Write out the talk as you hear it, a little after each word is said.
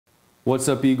What's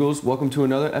up, Eagles? Welcome to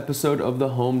another episode of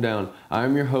The Home Down.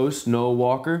 I'm your host, Noah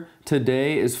Walker.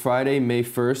 Today is Friday, May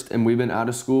 1st, and we've been out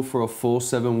of school for a full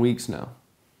 7 weeks now.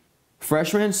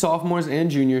 Freshmen, sophomores,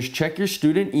 and juniors, check your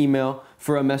student email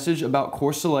for a message about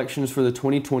course selections for the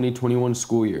 2020-21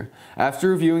 school year. After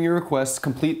reviewing your requests,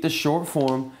 complete the short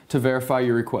form to verify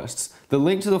your requests. The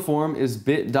link to the form is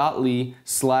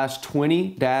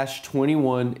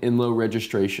bit.ly/20-21 Enlo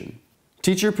registration.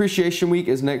 Teacher Appreciation Week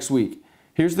is next week.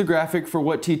 Here's the graphic for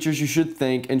what teachers you should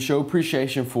thank and show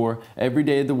appreciation for every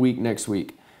day of the week next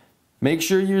week. Make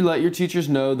sure you let your teachers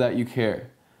know that you care.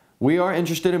 We are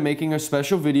interested in making a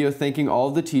special video thanking all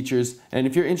of the teachers, and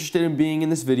if you're interested in being in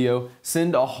this video,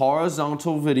 send a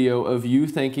horizontal video of you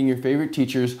thanking your favorite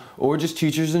teachers or just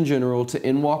teachers in general to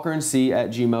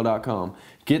nwalkernc@gmail.com.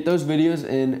 Get those videos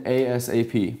in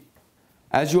ASAP.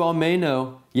 As you all may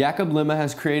know, Yakob Lemma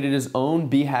has created his own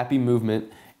Be Happy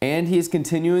movement, and he is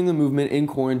continuing the movement in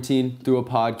quarantine through a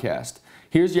podcast.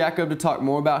 Here's Yakob to talk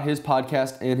more about his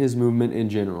podcast and his movement in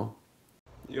general.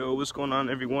 Yo, what's going on,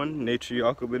 everyone? Nature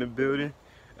Yakob in the building.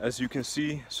 As you can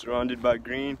see, surrounded by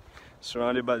green,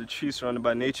 surrounded by the trees, surrounded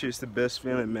by nature. It's the best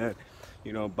feeling, man.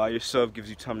 You know, by yourself gives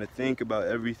you time to think about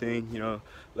everything, you know,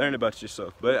 learn about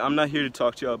yourself. But I'm not here to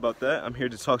talk to y'all about that. I'm here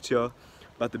to talk to y'all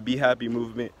about the Be Happy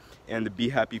movement and the Be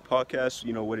Happy podcast,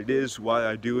 you know, what it is, why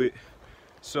I do it.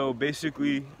 So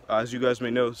basically, as you guys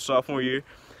may know, sophomore year,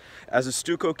 as a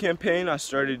Stuco campaign, I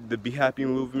started the Be Happy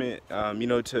movement,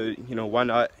 why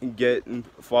not get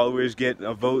followers, get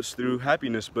votes through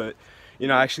happiness. But, you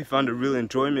know, I actually found a real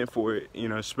enjoyment for it, you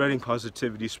know, spreading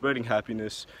positivity, spreading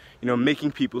happiness, you know,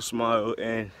 making people smile.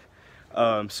 And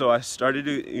so I started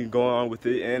to go on with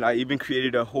it, and I even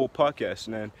created a whole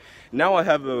podcast. And now I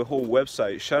have a whole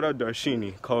website, Shoutout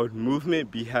Darshini, called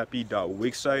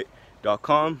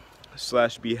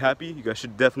movementbehappy.wixsite.com/behappy. You guys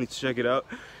should definitely check it out.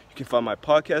 You can find my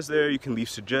podcast there, you can leave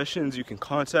suggestions, you can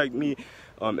contact me,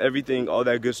 everything, all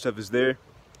that good stuff is there.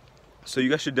 So you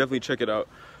guys should definitely check it out.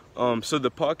 So the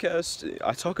podcast,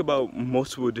 I talk about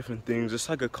multiple different things. It's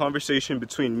like a conversation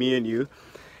between me and you.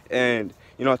 And,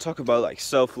 you know, I talk about like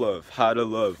self-love, how to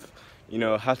love, you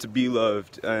know, how to be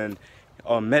loved, and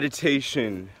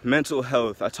meditation, mental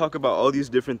health. I talk about all these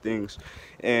different things.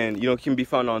 And, you know, it can be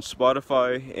found on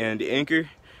Spotify and Anchor,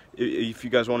 if you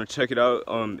guys want to check it out.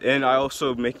 And I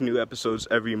also make new episodes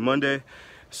every Monday,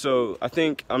 so I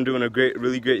think I'm doing a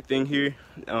really great thing here.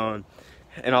 And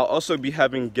I'll also be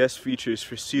having guest features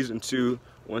for season 2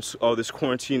 once all this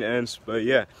quarantine ends. But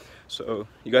yeah, so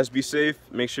you guys be safe,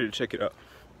 make sure to check it out.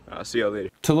 I'll see y'all later.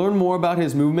 To learn more about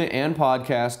his movement and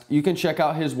podcast, you can check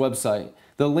out his website.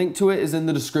 The link to it is in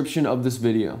the description of this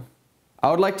video.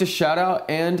 I would like to shout out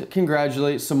and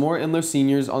congratulate some more Enlo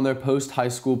seniors on their post-high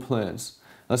school plans.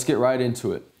 Let's get right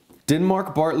into it.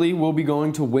 Denmark Bartley will be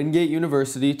going to Wingate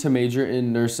University to major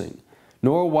in nursing.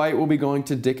 Nora White will be going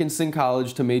to Dickinson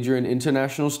College to major in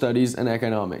international studies and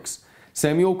economics.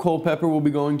 Samuel Culpepper will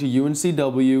be going to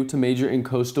UNCW to major in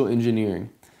coastal engineering.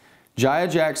 Jaya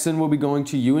Jackson will be going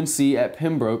to UNC at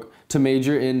Pembroke to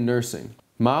major in nursing.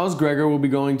 Miles Greger will be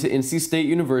going to NC State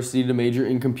University to major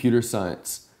in computer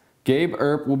science. Gabe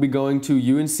Earp will be going to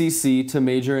UNCC to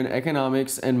major in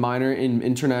economics and minor in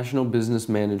international business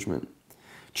management.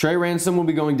 Trey Ransom will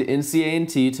be going to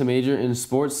NCA&T to major in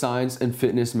sports science and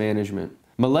fitness management.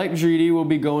 Malek Dridi will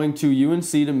be going to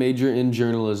UNC to major in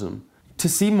journalism. To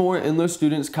see more Enlo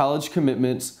students' college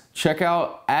commitments, check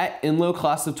out @Enlo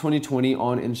Class of 2020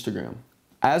 on Instagram.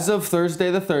 As of Thursday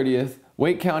the 30th,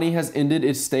 Wake County has ended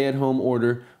its stay-at-home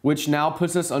order, which now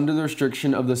puts us under the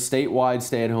restriction of the statewide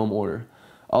stay-at-home order.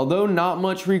 Although not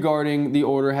much regarding the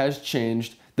order has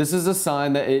changed, this is a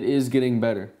sign that it is getting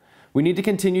better. We need to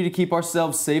continue to keep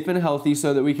ourselves safe and healthy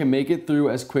so that we can make it through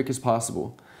as quick as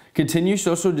possible. Continue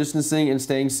social distancing and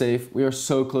staying safe. We are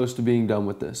so close to being done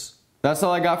with this. That's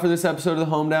all I got for this episode of The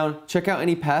Home Down. Check out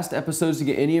any past episodes to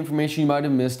get any information you might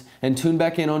have missed, and tune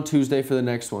back in on Tuesday for the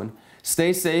next one.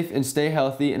 Stay safe and stay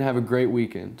healthy, and have a great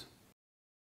weekend.